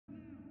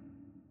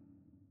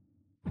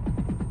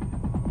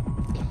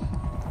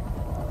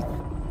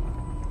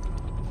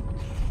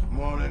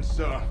then,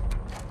 sir.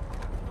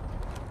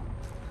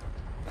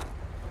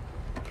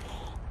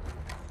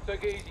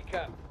 Take it easy,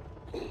 Cap.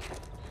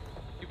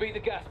 You beat the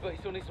gas, but you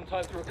still need some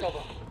time to recover.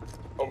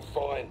 I'm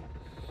fine.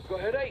 Got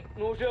a headache?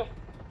 Nausea?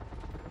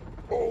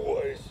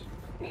 Always.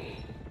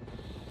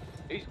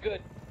 He's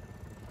good.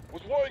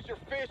 Was worried your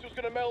face was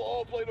gonna melt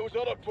off like those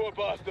other poor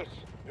bastards.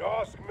 You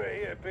ask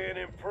me, it'd be an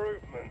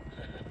improvement.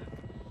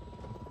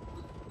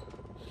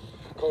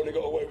 Coney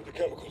got away with the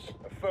chemicals.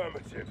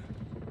 Affirmative.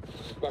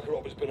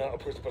 Makarov has been out of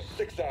prison for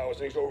 6 hours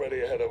and he's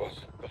already ahead of us.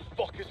 The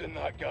fuck is in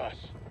that gas?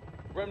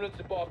 Remnants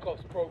of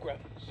Barkov's program.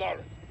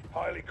 Sarin.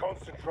 Highly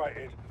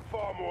concentrated,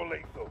 far more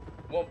lethal.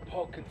 One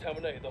pod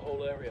contaminated the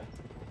whole area.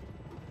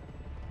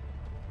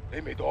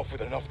 They made off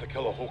with enough to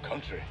kill a whole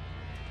country.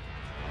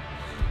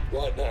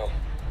 Right now,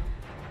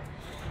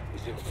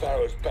 he's in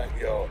Farrow's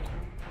backyard.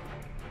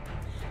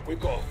 We've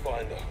got to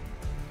find her.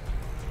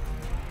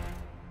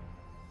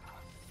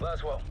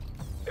 Laswell,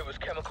 it was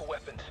chemical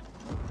weapons.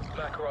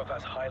 Makarov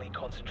has highly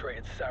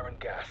concentrated sarin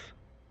gas.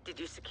 Did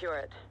you secure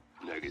it?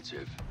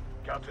 Negative.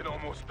 Captain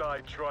almost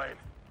died trying.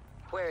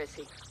 Where is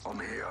he? I'm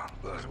here,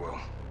 Laswell.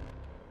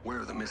 Where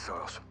are the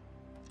missiles?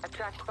 I've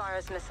tracked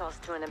Farah's missiles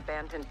to an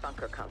abandoned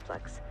bunker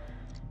complex.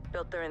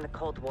 Built during the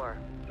Cold War.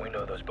 We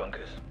know those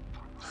bunkers.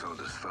 So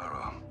does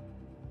Farah.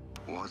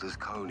 Why does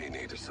Coney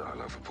need a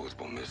silo for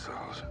portable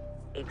missiles?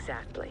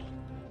 Exactly.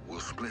 We'll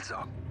split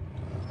up.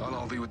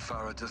 I'll RV with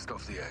Farah just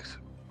off the exit.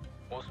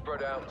 We'll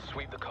spread out and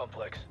sweep the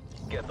complex.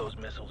 Get those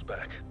missiles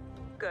back.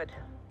 Good.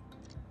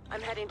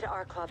 I'm heading to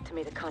Arklov to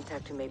meet a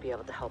contact who may be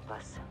able to help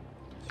us.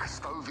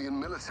 Custovian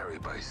military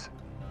base.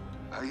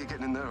 How are you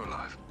getting in there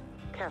alive?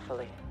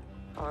 Carefully.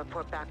 I'll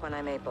report back when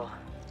I'm able.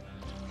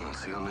 I'll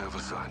see you on the other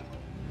side.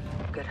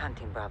 Good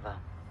hunting, Bravo.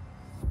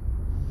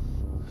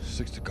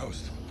 6 to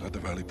Ghost. At the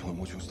rally point,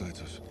 what's your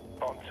status?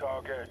 On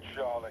target,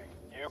 Charlie.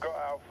 You got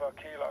Alpha,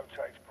 Kilo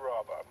takes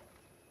Bravo.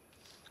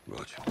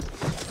 Roger.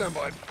 Stand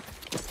by.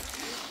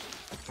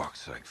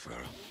 Fuck's sake,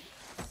 Farah.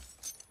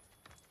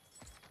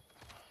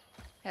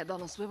 Head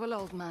on a swivel,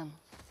 old man.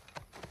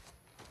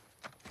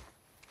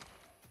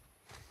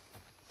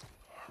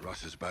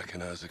 Russia's back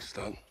in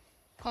Kazakhstan.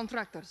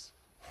 Contractors.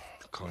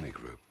 The Coney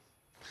Group.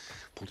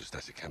 Pulled a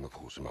stash of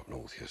chemicals from up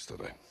north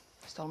yesterday.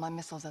 Stole my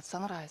missiles at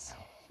sunrise.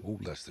 All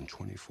less than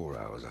 24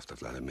 hours after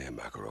Vladimir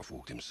Makarov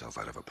walked himself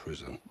out of a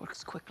prison.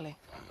 Works quickly.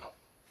 Well,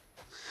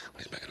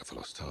 he's making up for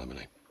lost time,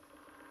 isn't he?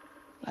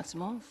 Let's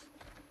move.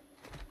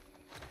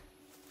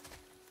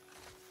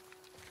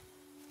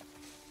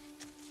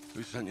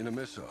 Who sent you the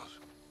missiles?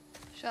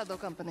 Shadow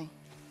Company.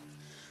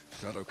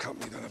 Shadow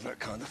Company don't have that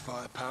kind of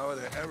firepower.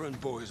 They're errand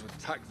boys with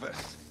tack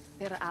vests.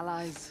 They're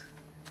allies.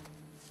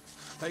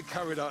 They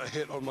carried out a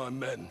hit on my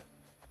men.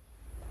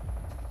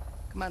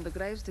 Commander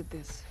Graves did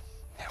this.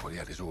 Yeah, well, he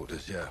had his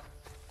orders, yeah.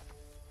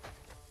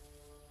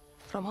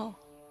 From who?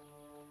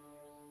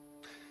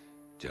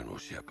 General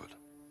Shepard.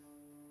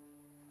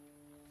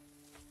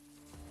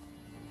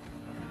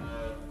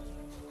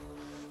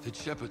 Did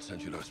Shepard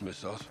send you those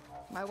missiles?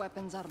 My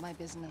weapons are my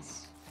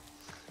business.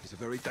 He's a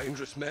very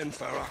dangerous man,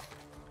 Farah.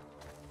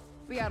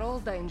 We are all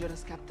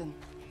dangerous, Captain.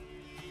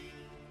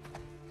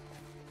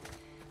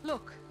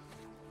 Look.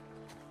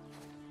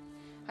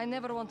 I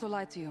never want to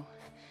lie to you,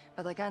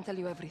 but I can't tell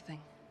you everything.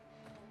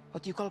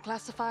 What you call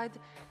classified,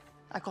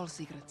 I call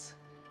secrets.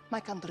 My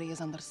country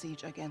is under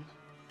siege again.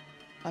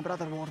 My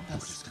brother warned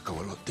us. Just to go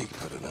a lot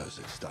deeper than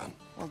Kazakhstan.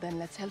 Well, then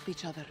let's help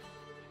each other.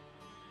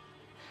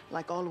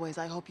 Like always,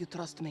 I hope you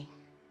trust me.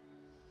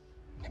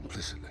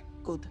 Implicitly.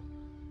 Good.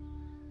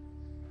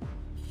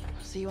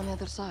 See you on the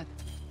other side.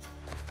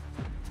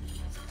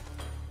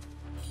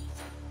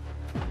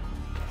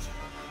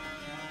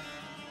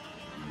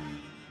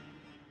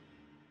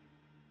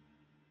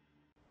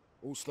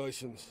 All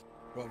stations.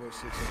 Bravo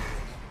 6.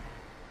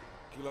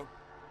 Kilo?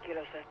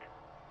 Kilo set.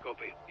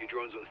 Copy. Your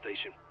drone's on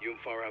station. You and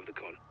Farah have the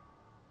con.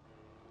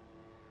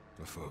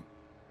 Affirm.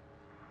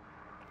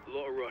 A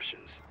lot of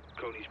Russians.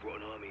 Coney's brought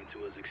an army into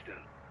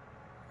Kazakhstan.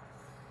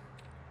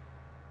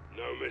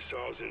 No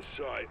missiles in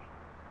sight.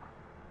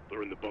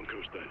 They're in the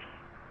bunkers then.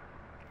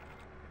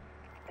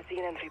 I see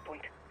an entry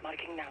point.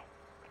 Marking now.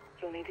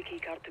 You'll need a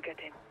keycard to get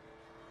in.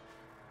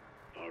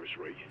 Farah's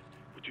right.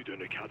 But you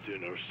don't captain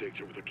in our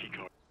sector with a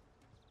keycard.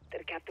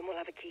 The captain will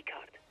have a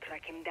keycard.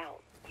 Track him down.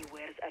 He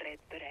wears a red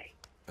beret.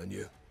 And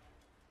you?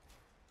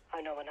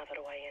 I know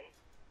another way in.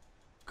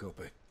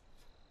 Copy.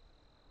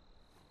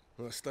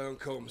 Well, stay on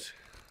comms.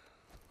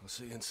 I'll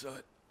see you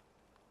inside.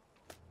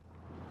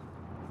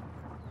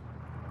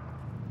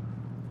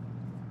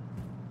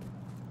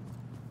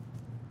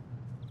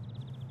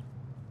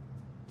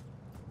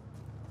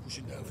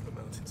 Pushing down from the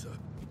mountainside.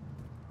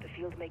 The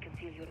field may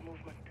conceal your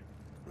movement.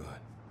 Right.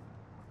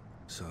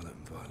 Silent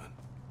and violent.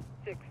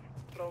 6.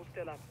 Drone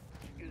still up.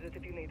 Use it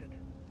if you need it.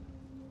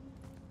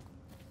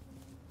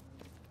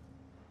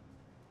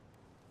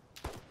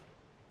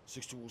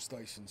 Six to all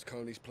stations.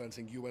 Coney's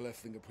planting ULF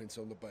fingerprints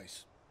on the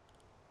base.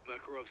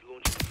 Makarov's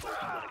launching a false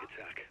flag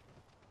attack.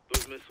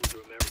 Those missiles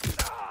are American.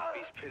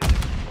 He's pinning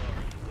them far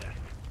to the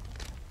west.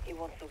 He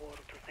wants the world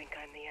to think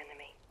I'm the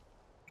enemy.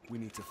 We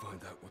need to find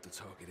out what the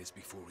target is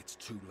before it's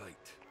too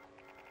late.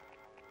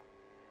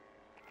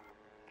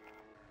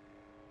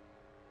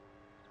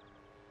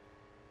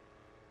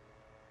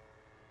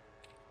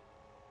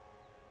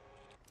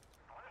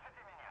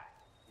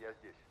 Я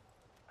здесь.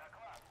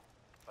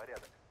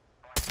 Порядок.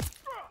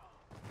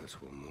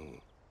 That's one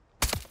more.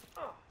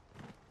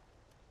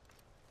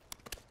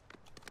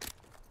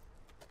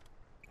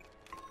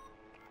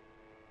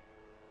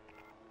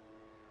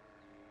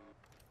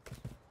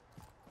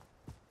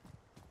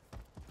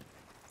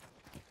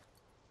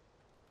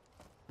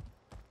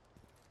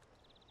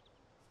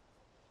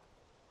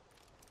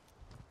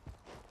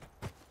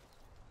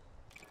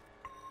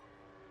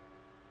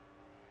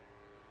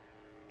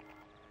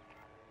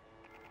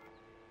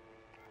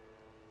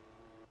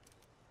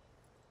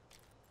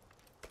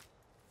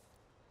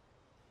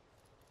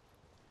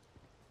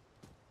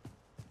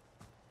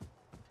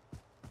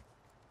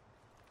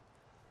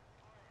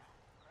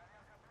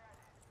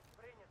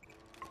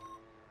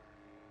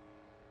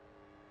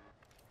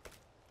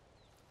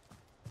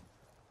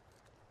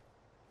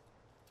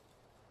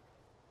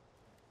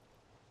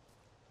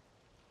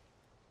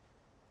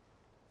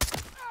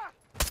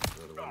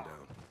 Another one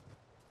down.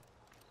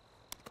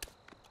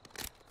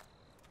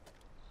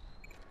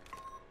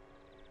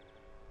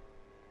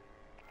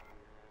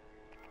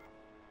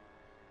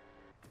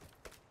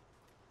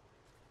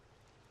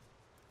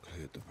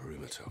 Cleared the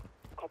perimeter.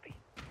 Copy.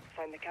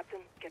 Find the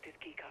captain, get his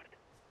keycard.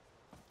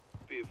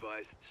 Be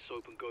advised,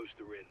 Soap and Ghost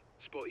are in.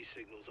 Spotty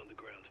signals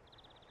underground.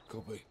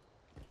 Copy.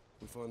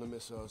 We find the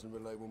missiles and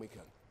relay when we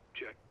can.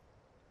 Check.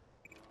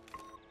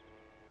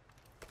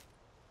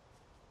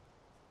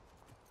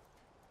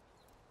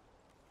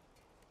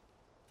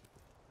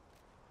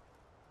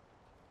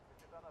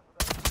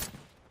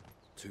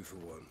 Two for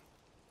one.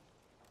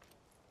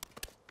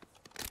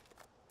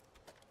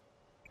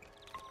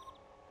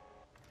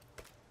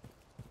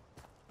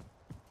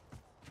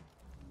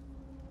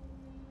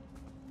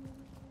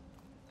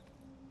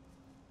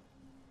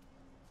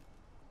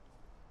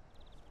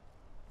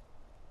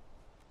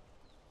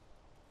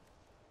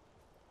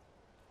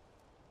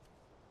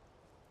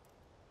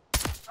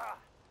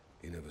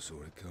 He never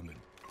saw it coming.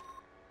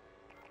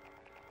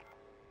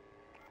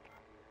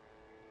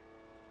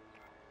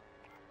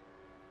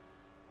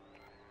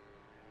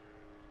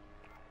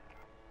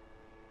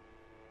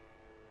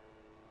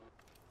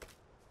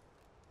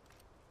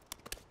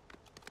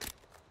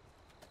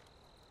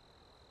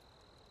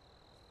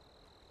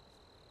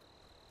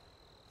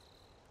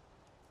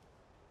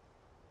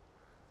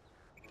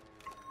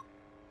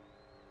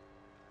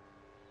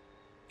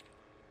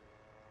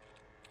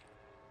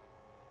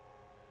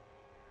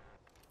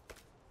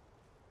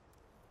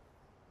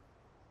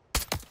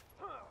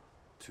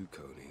 Two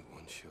Coney,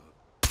 one shot.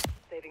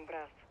 Saving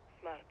brass.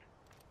 Smart.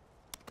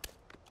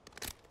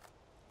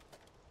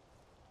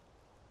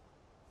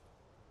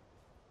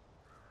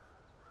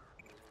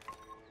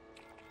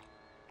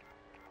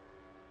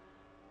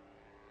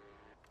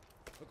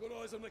 I've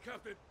got eyes on the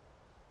captain.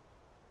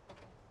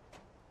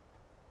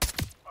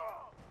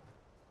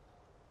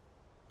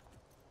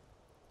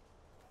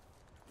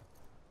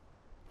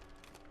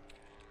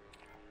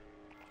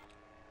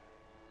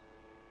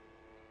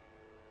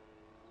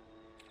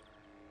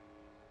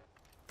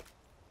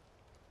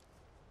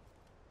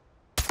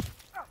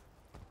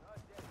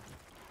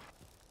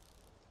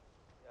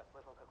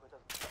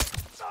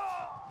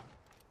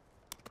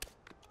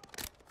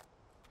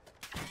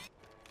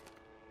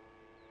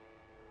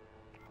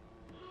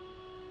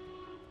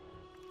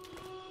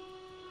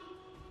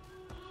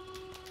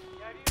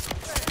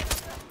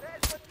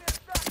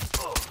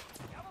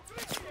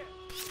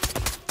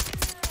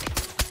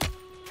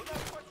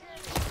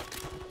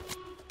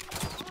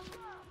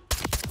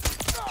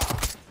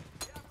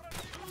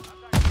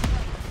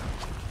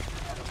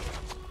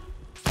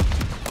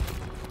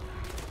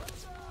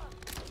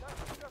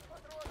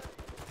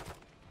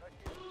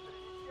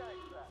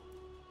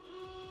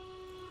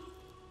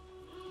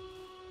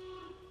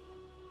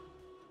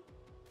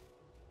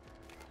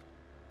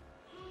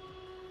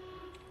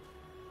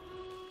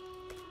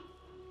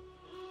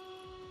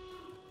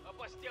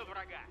 Опустил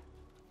врага.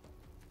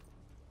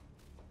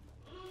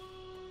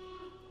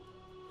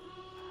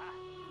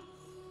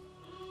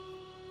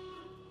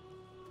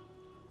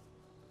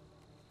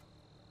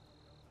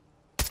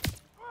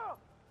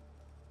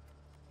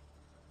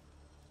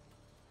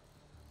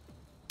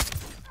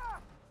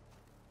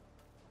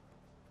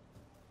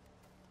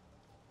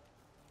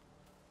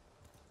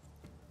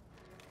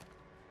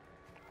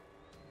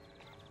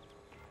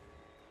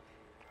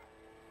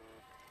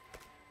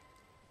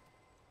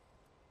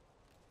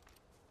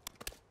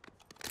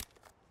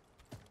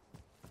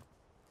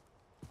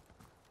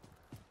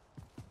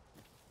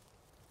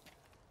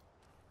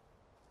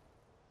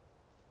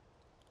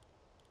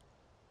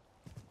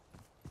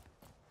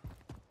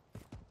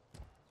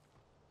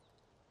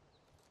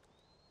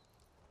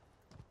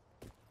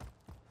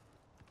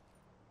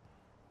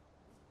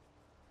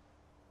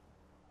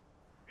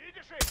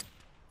 Видишь их?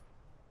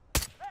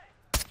 Эй!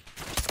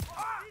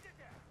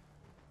 Видите?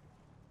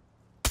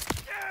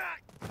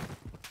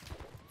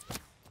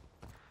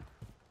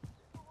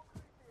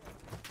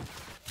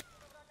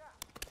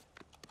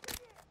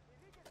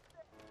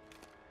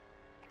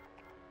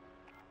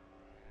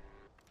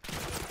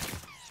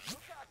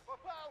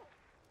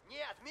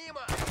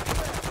 Мимо!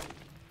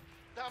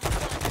 Там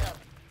снайпер!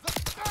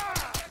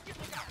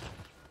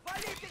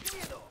 Валите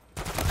гниду!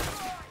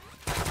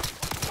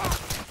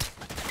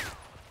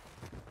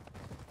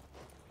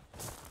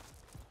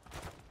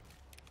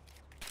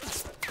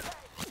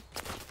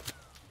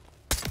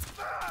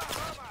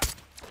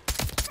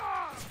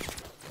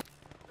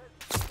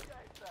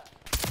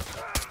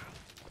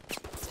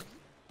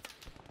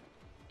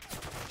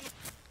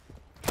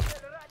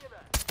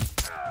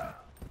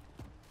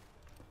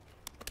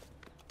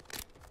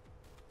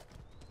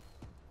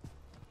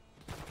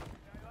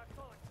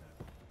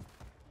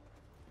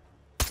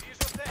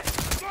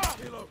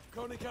 Kilo,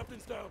 Coney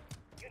Captain's down.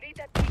 You need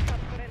that keycard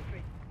for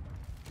entry.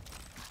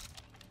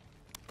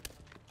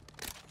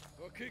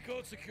 Our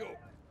keycard secure.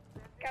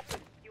 Captain,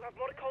 you have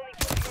more Coney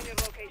troops on your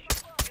location.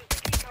 Use the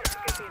keycard to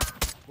get in.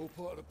 All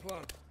part of the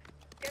plan.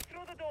 Get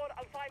through the door,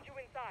 I'll find you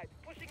inside.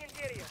 Pushing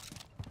interior.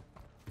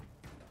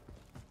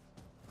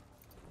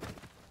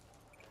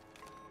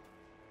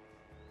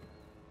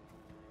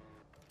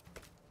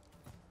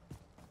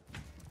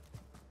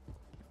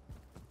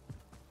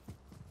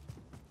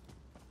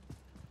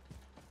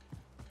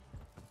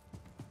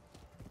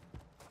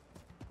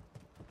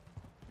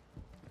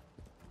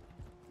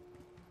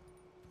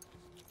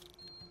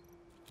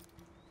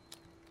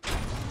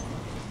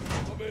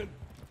 I'm in.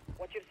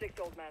 Watch your six,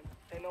 old man.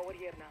 They know we're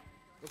here now.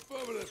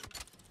 Affirmative.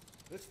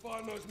 Let's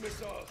find those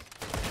missiles.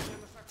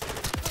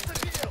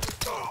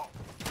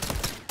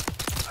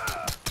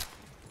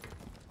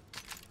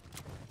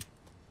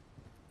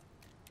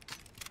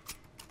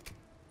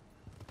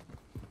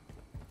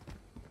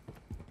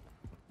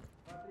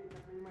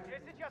 Где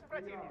сейчас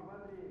противник?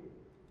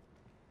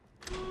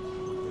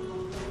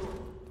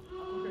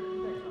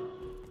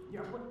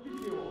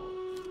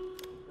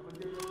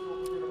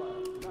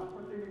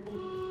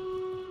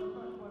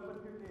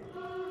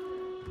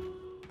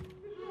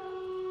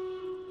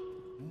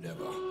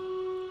 Never.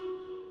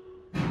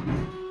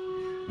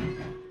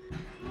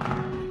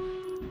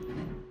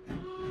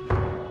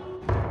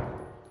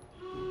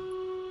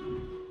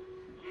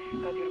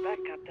 Got your back,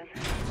 Captain.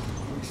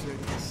 Appreciate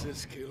the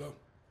assist, Kilo.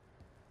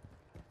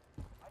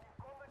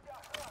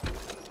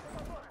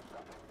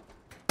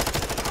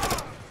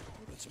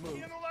 Let's move.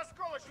 Кинул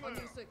осколочную!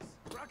 106.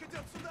 Враг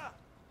идет сюда!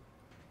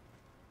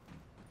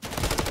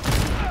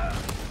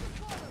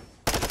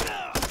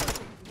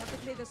 We have to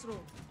clear this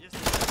room.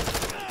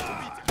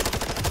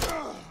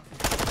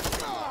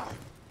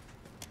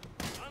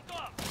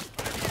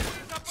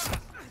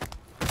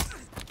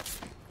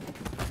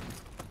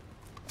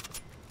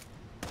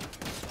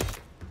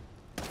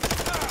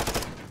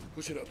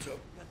 Push it up, top.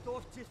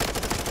 Готовьтесь!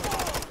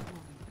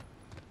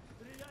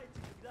 Стреляйте,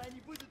 когда они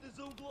выйдут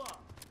из-за угла!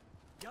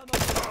 Я на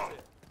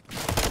улице!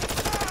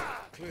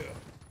 Clear.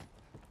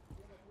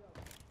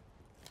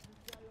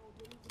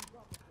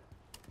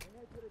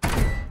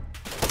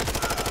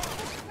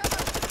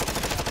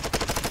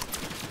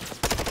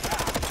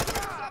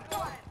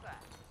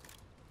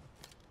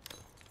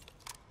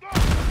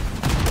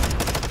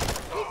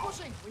 Keep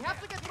pushing! We have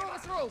to get through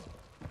this room!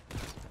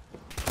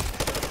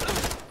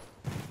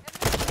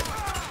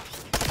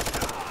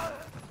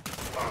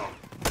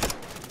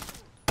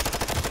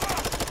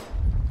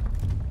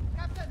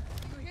 Captain,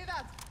 do you hear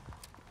that?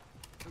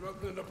 They're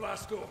opening the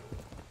blast door.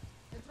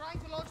 They're trying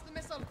to launch the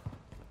missile.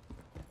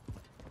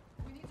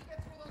 We need to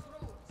get through those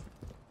ruins.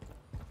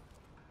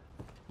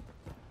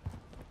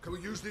 Can we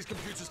use these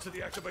computers to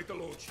deactivate the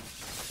launch?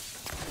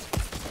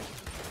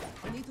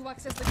 I need to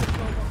access the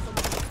control box on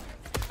the roof.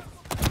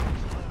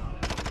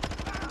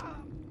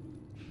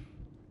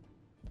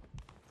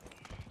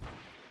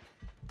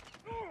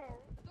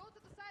 Go to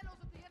the silos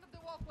at the end of the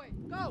walkway.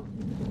 Go!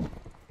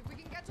 If we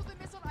can get to the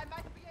missile, I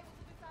might be able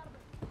to disarm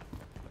it.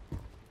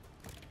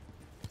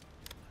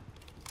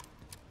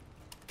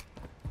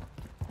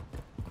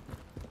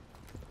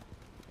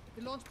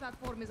 The launch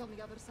platform is on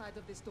the other side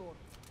of this door.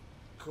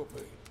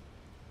 Copy.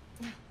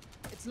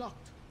 It's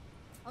locked.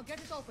 I'll get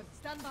it open.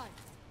 Stand by.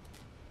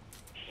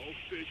 All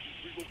stations,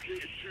 we've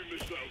located 2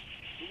 missiles.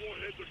 The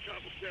warheads are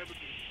capital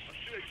chemicals. I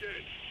say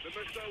again, the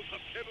missiles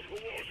have chemical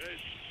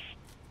warheads.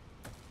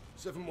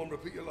 7-1,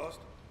 repeat your last.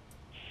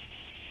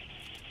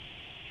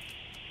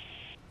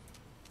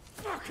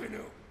 Fucking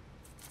hell!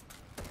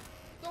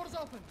 Doors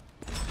open.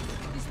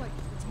 This way.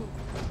 Let's move.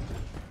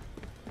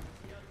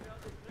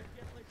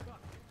 Ракетный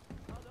шаг.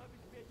 Надо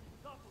обеспечить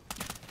запуск.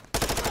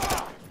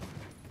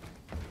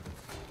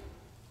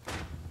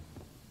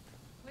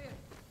 Clear.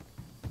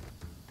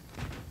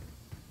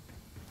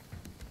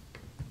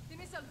 The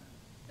missile.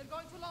 They're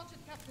going to launch it,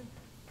 Captain.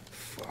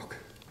 Fuck.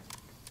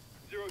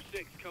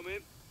 06, come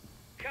in.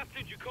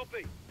 Captain, you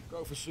copy?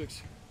 Go for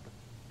 6.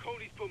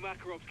 Coney's put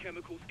Makarov's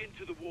chemicals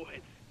into the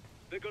warheads.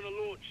 They're gonna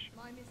launch.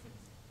 My missiles.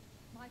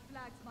 My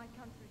flags, my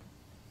country.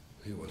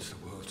 He wants the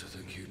world to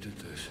think you did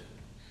this.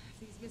 If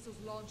these missiles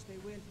launch, they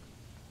will.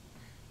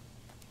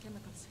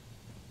 Chemicals.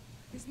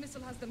 This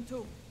missile has them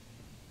too.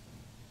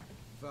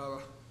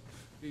 Farah,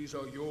 these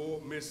are your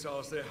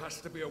missiles. There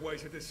has to be a way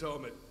to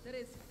disarm it. There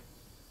is.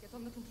 Get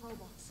on the control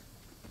box.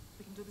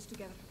 We can do this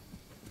together.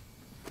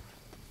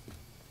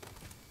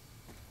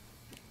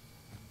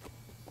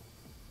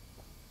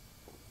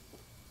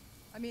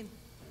 I'm in.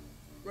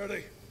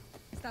 Ready.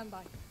 Stand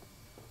by.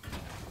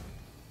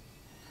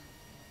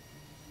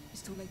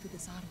 It's too late to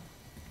disarm.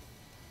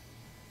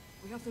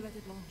 We have to let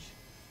it launch.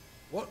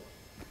 What?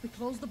 We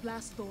close the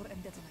blast door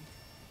and detonate.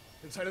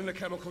 Containing the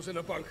chemicals in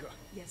the bunker.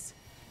 Yes.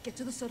 Get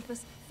to the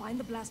surface, find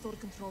the blast door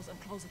controls, and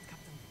close it,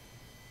 Captain.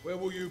 Where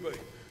will you be?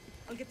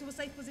 I'll get to a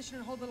safe position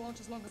and hold the launch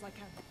as long as I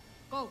can.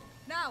 Go,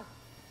 now!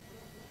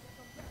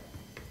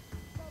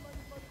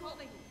 Call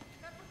me.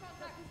 Prep for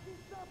contact.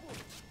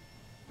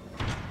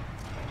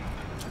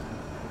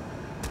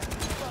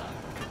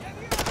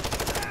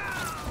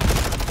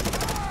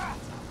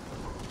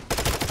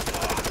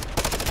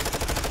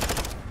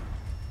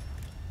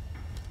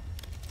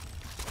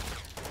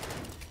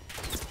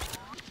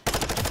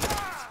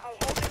 I'll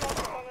hold him off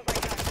as long as I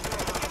can.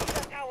 Get to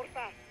that tower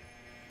fast.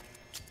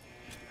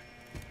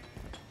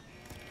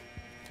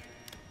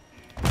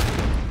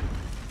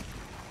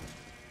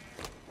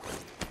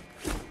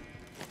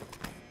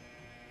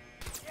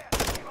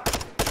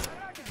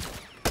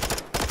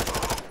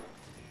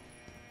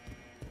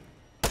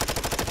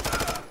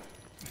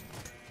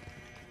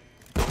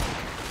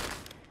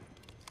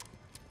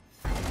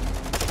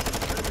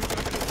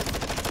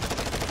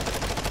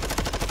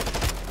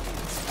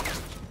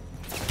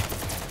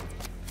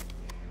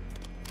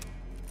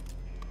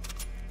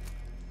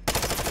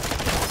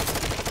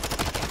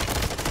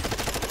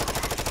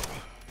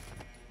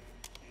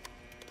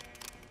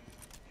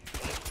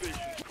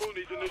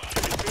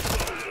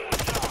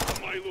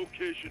 My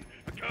location.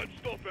 I can't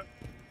stop it.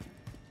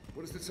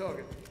 What is the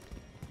target?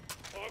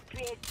 Our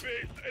club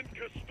base in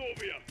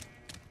Castovia.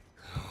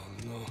 Oh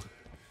no.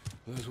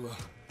 As well.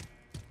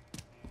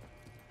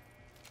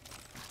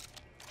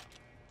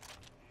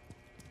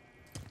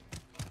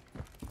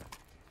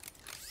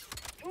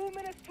 2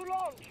 minutes to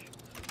launch.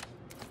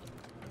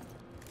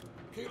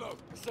 Kilo,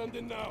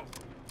 ascending now.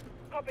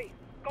 Copy.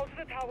 Go to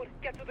the tower,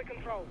 get to the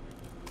control.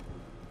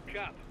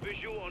 Cap,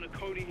 visual on a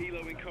Coney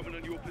helo incoming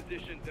on your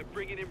position. They're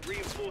bringing in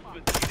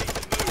reinforcements. You need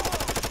to move.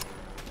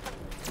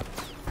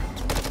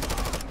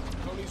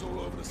 Coney's all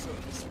over the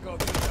surface. Guard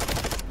the attack.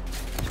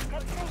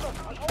 Cut through them.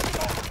 I'll hold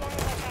them off as long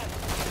as I can.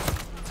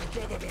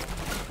 Together then.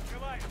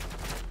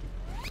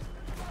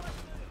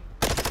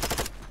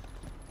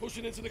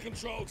 Pushing into the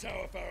control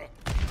tower, Farah.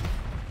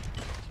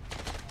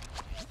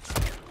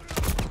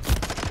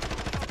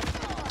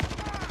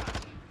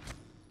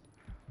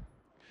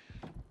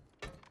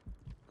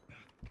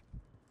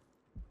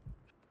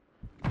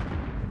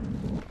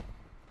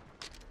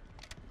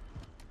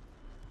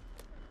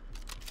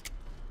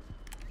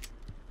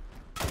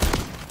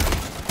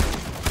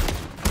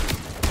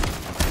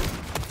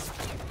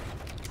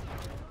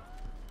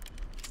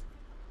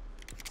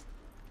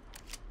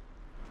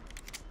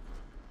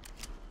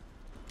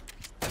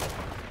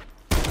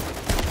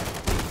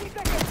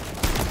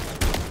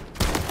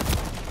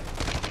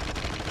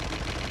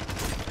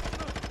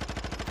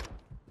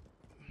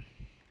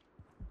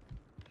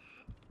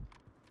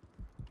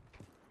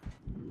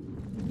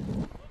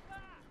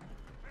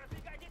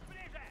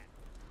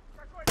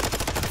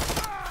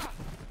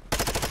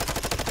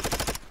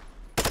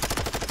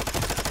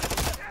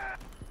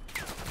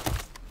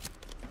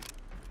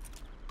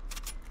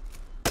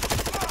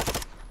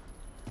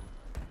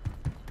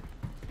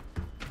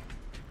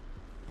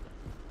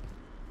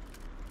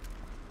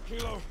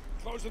 Kilo,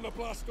 closing the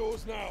blast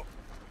doors now.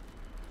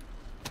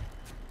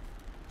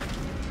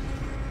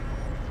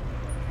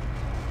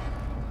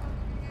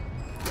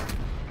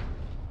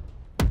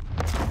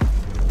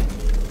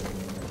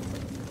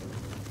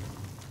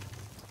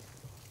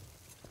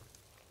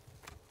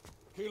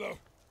 Kilo.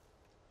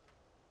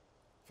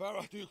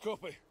 Farah, do you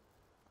copy?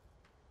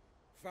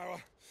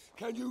 Farah,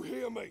 can you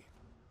hear me?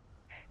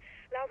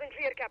 Loud and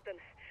clear, Captain.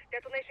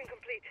 Detonation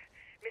complete.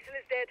 Missile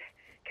is dead.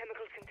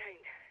 Chemicals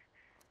contained.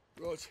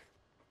 Rog.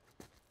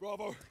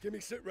 Bravo, give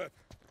me sit rep.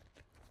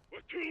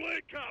 We're too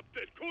late,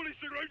 Captain. Coney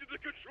surrounded the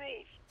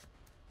controls.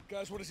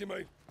 Guys, what does he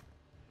mean?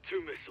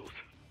 2 missiles.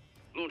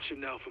 Launch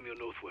him now from your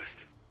northwest.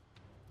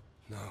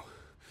 No.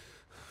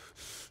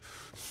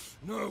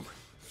 No.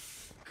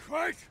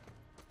 Great!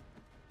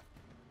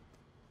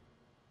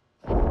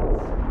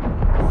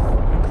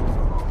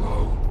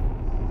 No.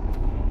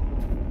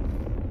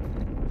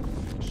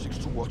 6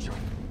 to Watcher.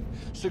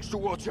 6 to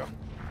Watcher.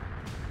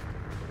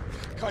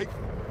 Kate.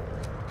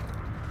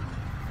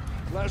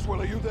 Laswell,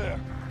 are you there?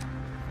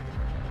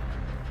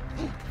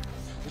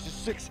 This is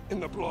 6 in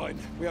the blind.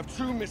 We have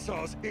 2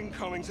 missiles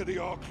incoming to the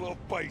R Club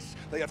base.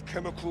 They have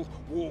chemical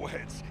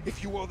warheads.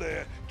 If you are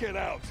there, get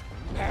out.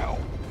 Now!